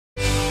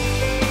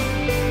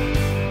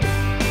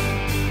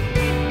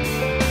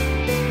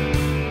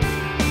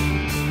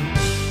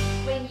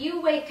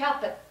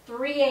up at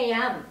 3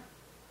 a.m.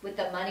 with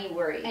the money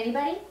worry.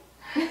 Anybody?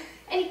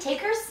 Any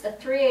takers? The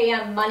 3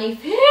 a.m. money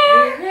fear.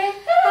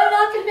 I'm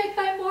not going to make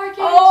my mortgage.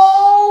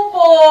 Oh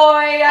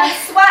boy, I'm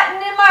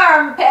sweating in my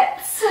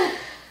armpits.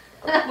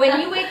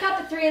 When you wake up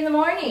at 3 in the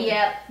morning,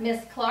 yep.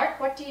 Miss Clarke,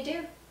 what do you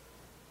do?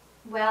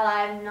 Well,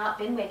 I've not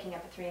been waking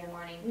up at 3 in the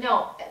morning.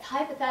 No,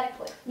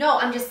 hypothetically. No,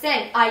 I'm just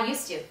saying, I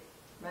used to.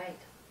 Right.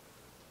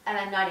 And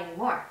I'm not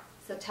anymore.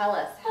 So tell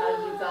us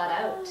how you got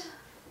out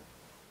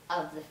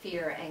of the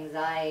fear,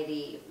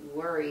 anxiety,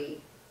 worry,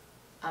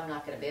 I'm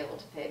not going to be able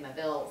to pay my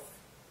bills,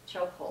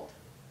 chokehold.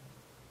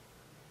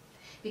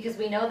 Because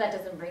we know that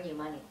doesn't bring you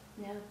money.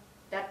 No.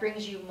 That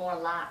brings you more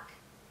lack.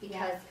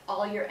 Because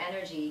all your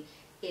energy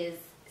is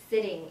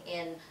sitting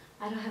in,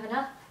 I don't have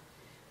enough.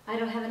 I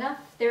don't have enough.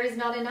 There is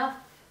not enough.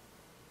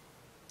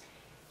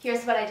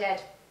 Here's what I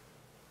did.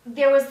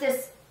 There was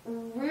this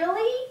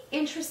really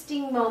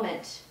interesting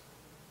moment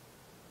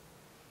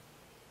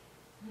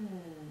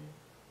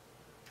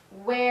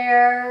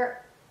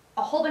where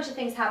a whole bunch of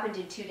things happened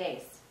in 2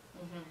 days.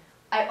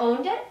 I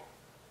owned it.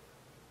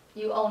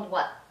 You owned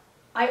what?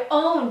 I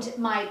owned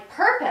my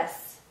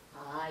purpose.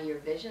 Ah, your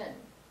vision.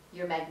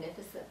 You're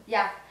magnificent.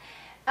 Yeah.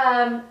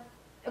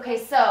 Okay,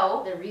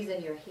 so the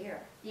reason you're here.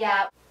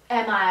 Yeah.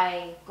 Am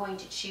I going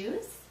to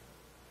choose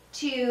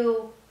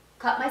to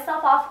cut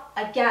myself off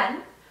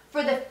again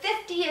for the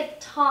 50th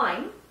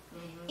time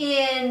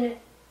in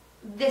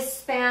this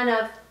span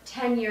of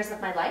 10 years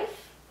of my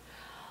life?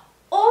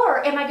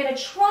 Or am I going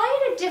to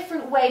try it a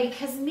different way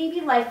because maybe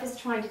life is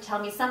trying to tell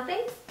me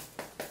something?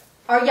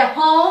 Are you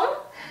home?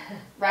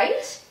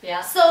 Right?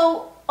 Yeah.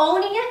 So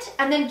owning it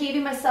and then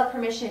giving myself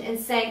permission and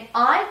saying,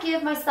 I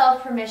give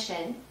myself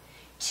permission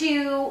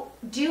to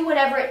do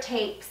whatever it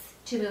takes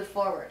to move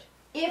forward.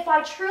 If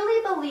I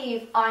truly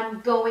believe I'm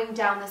going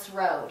down this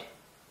road,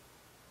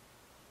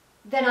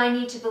 then I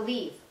need to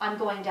believe I'm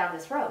going down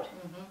this road.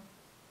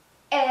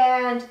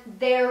 And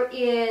there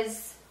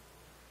is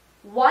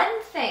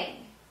one thing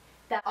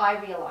that I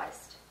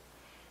realized,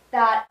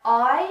 that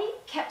I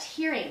kept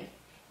hearing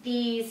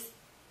these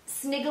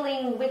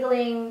sniggling,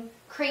 wiggling,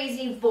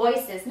 crazy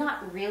voices,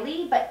 not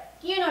really, but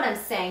you know what I'm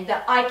saying,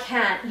 that I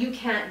can't, you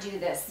can't do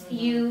this,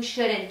 you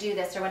shouldn't do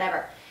this or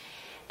whatever.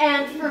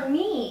 And for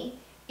me,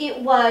 it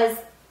was,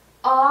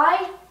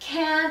 I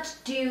can't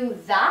do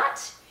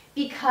that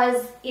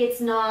because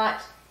it's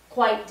not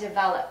quite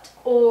developed,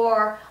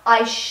 or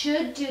I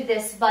should do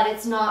this but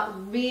it's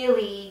not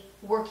really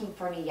working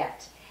for me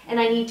yet and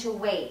I need to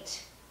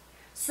wait.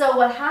 So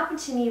what happened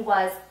to me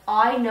was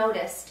I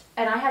noticed,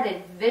 and I had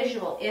a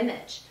visual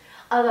image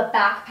of a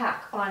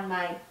backpack on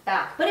my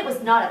back, but it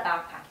was not a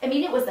backpack. I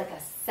mean, it was like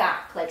a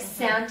sack, like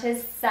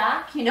Santa's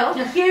sack, you know,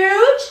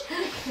 huge.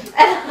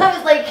 And I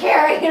was like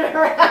carrying it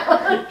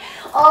around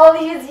all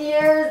these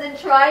years and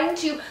trying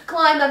to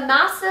climb a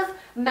massive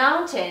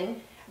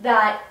mountain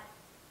that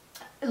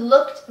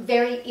looked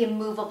very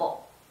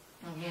immovable.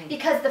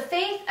 Because the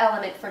faith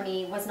element for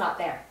me was not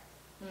there.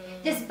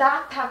 This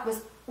backpack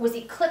was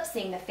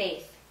eclipsing the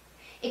faith,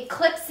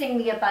 eclipsing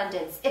the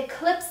abundance,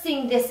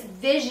 eclipsing this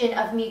vision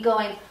of me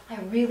going, I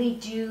really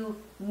do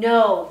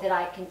know that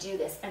I can do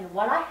this. And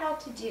what I had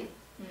to do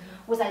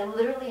was I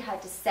literally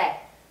had to say,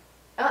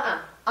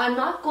 I'm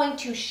not going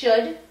to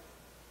should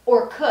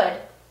or could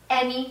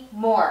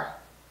anymore.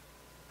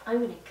 I'm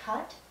going to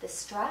cut the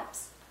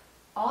straps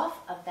off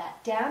of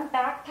that damn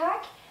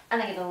backpack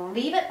and I'm going to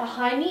leave it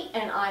behind me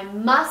and I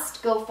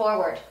must go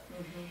forward.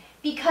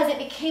 Because it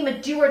became a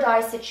do or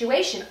die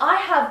situation. I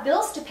have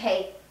bills to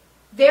pay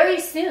very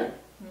soon.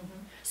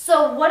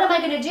 So what am I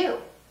going to do?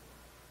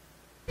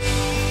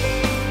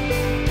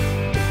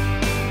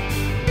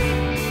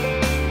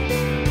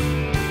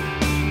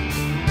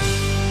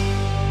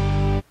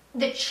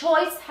 The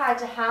choice had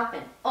to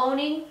happen.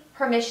 Owning,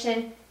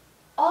 permission,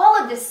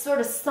 all of this sort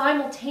of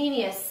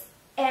simultaneous,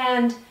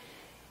 and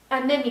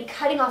then me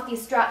cutting off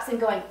these straps and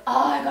going,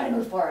 oh, I got to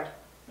move forward.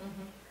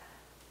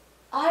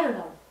 I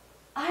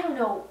don't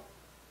know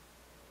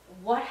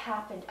what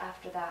happened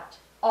after that.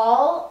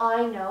 All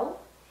I know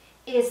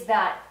is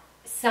that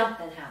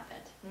something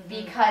happened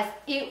because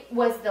it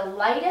was the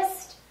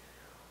lightest,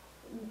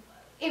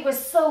 it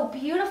was so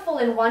beautiful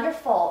and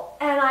wonderful,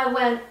 and I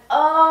went,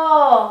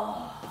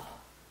 oh,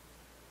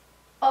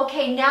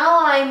 okay,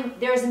 now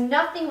there's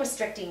nothing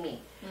restricting me.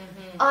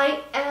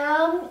 I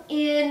am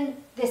in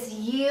this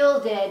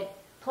yielded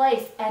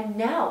place, and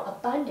now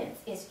abundance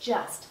is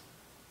just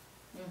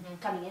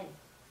coming in.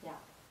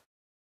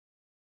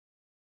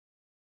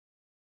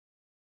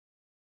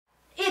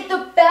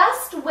 The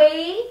best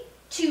way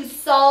to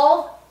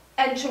solve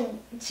and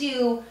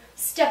to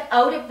step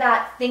out of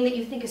that thing that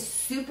you think is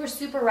super,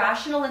 super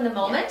rational in the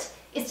moment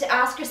is to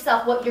ask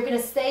yourself what you're going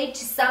to say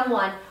to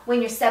someone when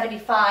you're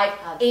 75,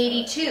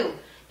 82.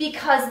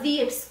 Because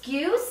the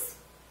excuse,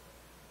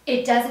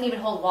 it doesn't even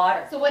hold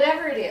water. So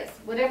whatever it is,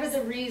 whatever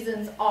the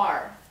reasons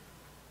are,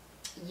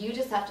 you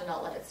just have to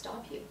not let it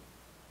stop you.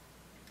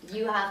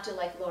 You have to,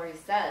 like Lori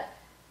said,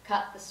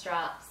 cut the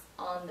straps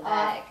on the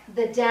bag.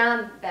 The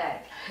damn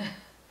bag.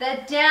 The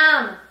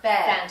damn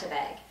bag. Santa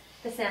bag.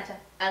 The Santa.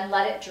 and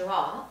let it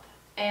drop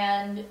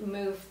and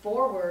move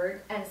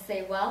forward and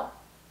say, well,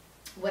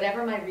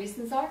 whatever my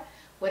reasons are,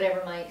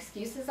 whatever my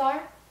excuses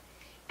are,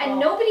 and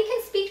nobody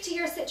can speak to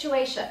your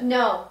situation.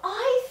 No.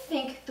 I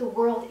think the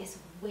world is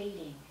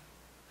waiting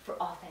for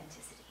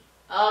authenticity.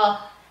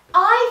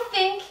 I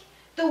think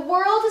the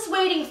world is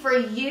waiting for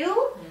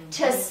you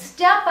to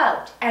step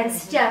out and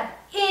step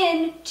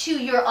into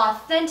your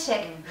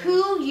authentic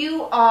who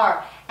you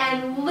are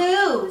and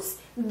lose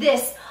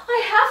this,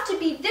 I have to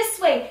be this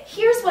way.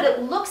 Here's what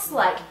it looks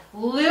like.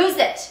 Lose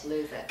it.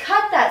 Lose it.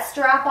 Cut that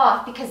strap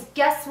off, because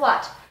guess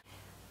what?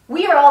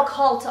 We are all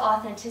called to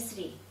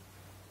authenticity.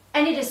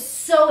 And it is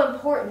so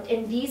important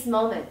in these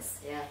moments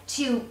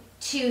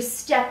to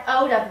step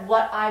out of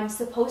what I'm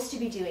supposed to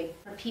be doing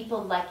for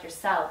people like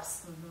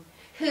yourselves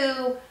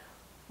who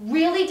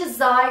really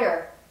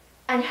desire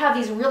and have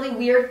these really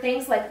weird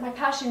things like, my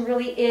passion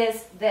really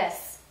is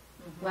this.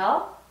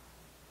 Well,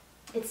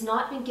 it's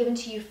not been given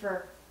to you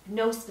for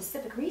no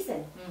specific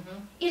reason.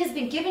 It has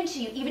been given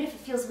to you even if it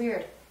feels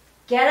weird.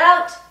 Get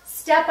out,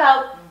 step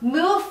out,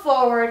 move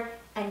forward,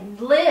 and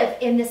live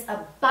in this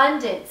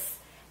abundance.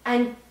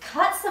 And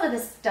cut some of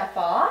this stuff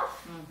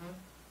off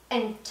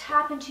and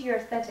tap into your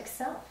authentic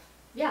self.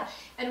 Yeah,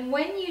 and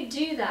when you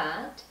do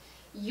that,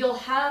 you'll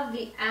have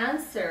the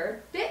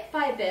answer bit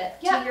by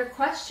bit to your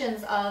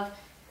questions of,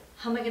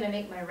 how am I going to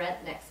make my rent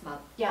next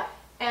month? Yeah.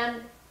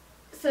 And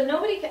so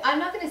I'm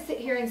not going to sit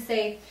here and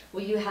say,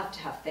 well, you have to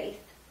have faith.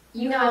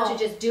 You have to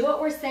just do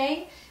what we're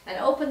saying and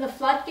open the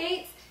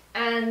floodgates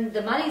and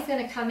the money's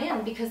going to come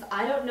in, because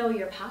I don't know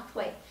your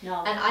pathway.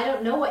 No. And I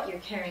don't know what you're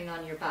carrying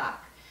on your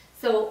back.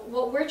 So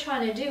what we're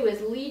trying to do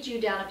is lead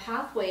you down a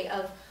pathway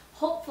of,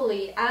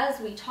 hopefully, as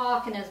we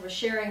talk and as we're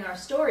sharing our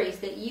stories,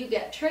 that you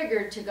get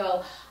triggered to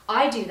go,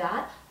 I do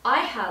that, I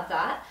have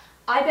that,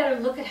 I better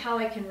look at how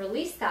I can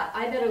release that,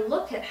 I better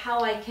look at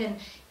how I can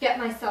get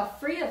myself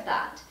free of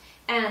that.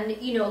 And,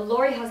 you know,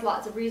 Lori has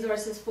lots of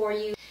resources for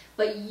you,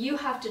 but you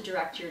have to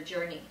direct your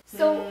journey.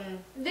 So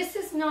this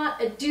is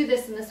not a do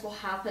this and this will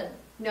happen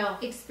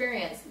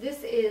experience.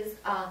 This is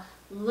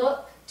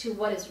look to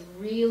what is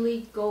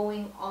really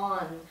going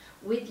on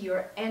with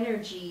your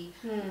energy,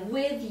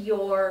 with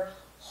your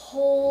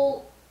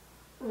whole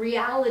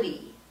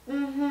reality,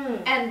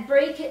 and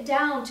break it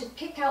down to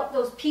pick out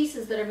those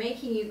pieces that are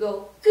making you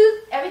go,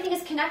 goop. Everything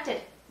is connected.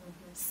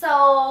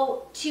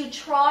 So to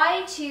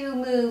try to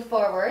move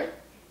forward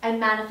and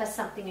manifest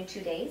something in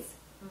 2 days,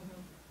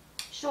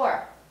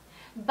 sure,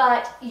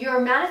 but you're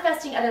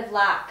manifesting out of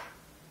lack.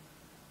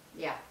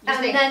 Yeah, and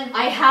saying, then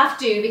I have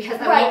to, because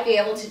I won't be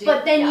able to do it.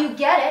 But then you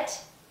get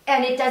it,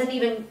 and it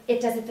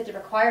doesn't fit the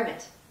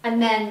requirement.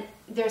 And then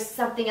there's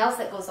something else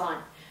that goes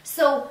on.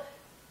 So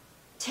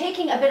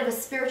taking a bit of a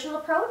spiritual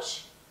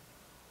approach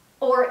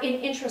or an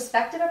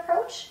introspective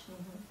approach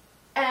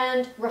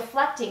and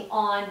reflecting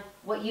on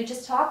what you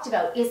just talked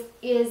about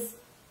is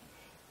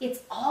it's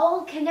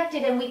all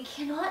connected and we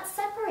cannot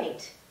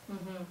separate.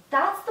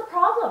 That's the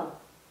problem.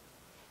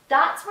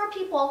 That's where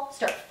people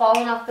start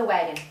falling off the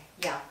wagon.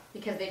 Yeah,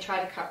 because they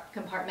try to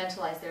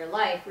compartmentalize their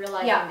life,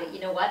 realizing that, you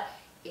know what,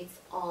 it's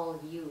all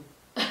you.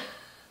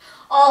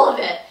 All of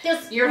it.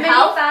 There's your many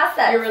health,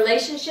 facets. your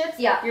relationships,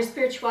 your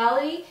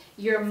spirituality,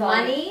 your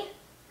money,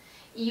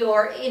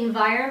 your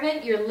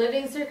environment, your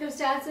living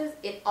circumstances.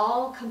 It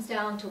all comes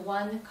down to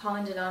one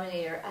common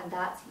denominator, and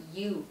that's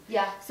you.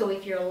 Yeah. So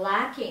if you're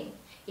lacking,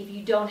 if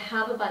you don't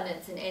have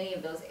abundance in any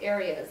of those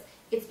areas,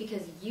 it's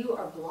because you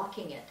are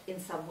blocking it in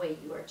some way.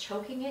 You are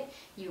choking it.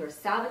 You are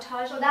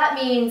sabotaging. So that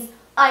means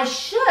I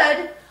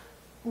should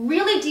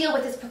really deal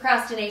with this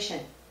procrastination.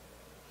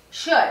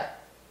 Should.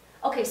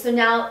 Okay, so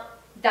now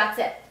that's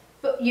it.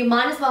 But you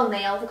might as well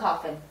nail the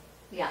coffin.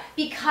 Yeah.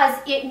 Because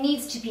it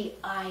needs to be,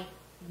 I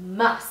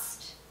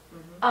must.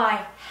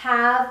 I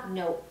have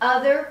no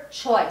other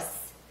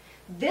choice.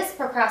 This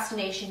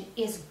procrastination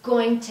is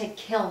going to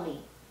kill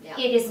me. Yeah.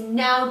 It is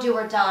now do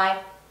or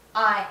die.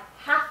 I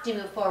have to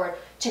move forward.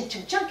 Chunk,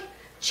 chunk, chunk,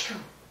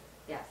 chunk.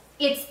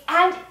 Yes.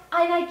 And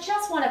I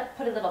just want to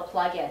put a little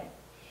plug in.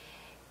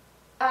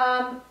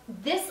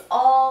 This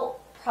all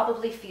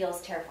probably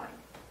feels terrifying.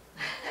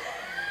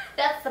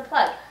 That's the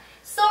plug.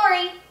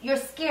 Sorry, you're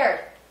scared.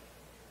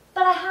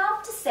 But I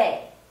have to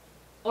say,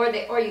 or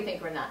you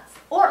think we're nuts.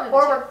 Or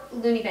we're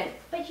loony bin.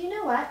 But you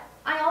know what?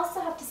 I also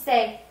have to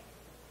say,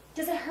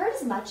 does it hurt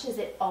as much as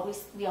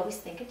we always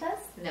think it does?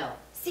 No.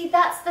 See,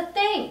 that's the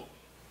thing.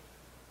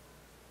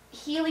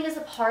 Healing is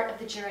a part of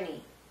the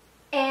journey.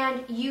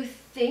 And you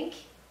think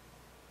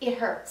it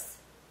hurts.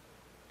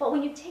 But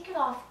when you take it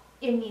off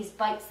in these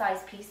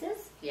bite-sized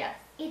pieces,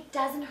 it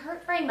doesn't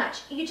hurt very much.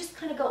 You just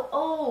kind of go,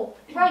 oh,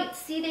 right,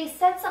 see, they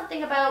said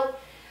something about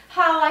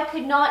how I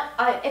could not,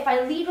 if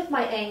I lead with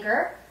my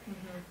anger,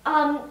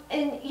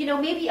 and, you know,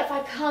 maybe if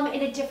I come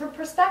in a different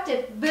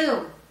perspective,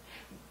 boom,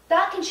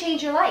 that can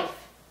change your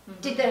life.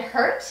 Did that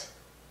hurt?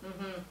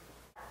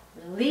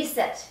 Release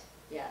it.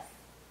 Yes.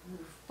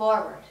 Move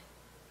forward.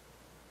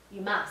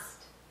 You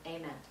must.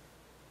 Amen.